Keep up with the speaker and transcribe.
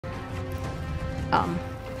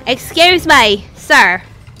Excuse me, sir.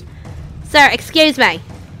 Sir, excuse me.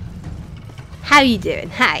 How you doing?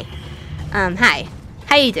 Hi. Hi.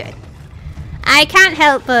 How you doing? I can't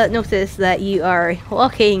help but notice that you are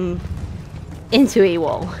walking into a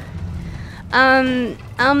wall.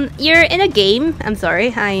 You're in a game. I'm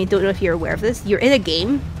sorry, I don't know if you're aware of this. You're in a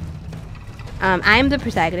game. I'm the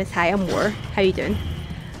protagonist. Hi, I'm War. How you doing?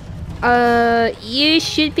 You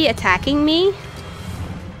should be attacking me.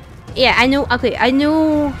 Yeah, I know. Okay, I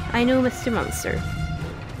know Mr. Monster.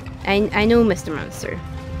 I know Mr. Monster.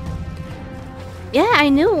 Yeah, I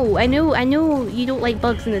know you don't like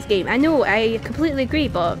bugs in this game. I know, I completely agree,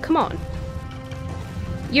 but come on.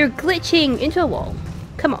 You're glitching into a wall.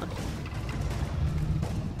 Come on.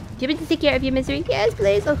 Do you want me to take care of your misery? Yes,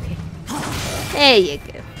 please. Okay. There you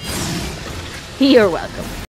go. You're welcome.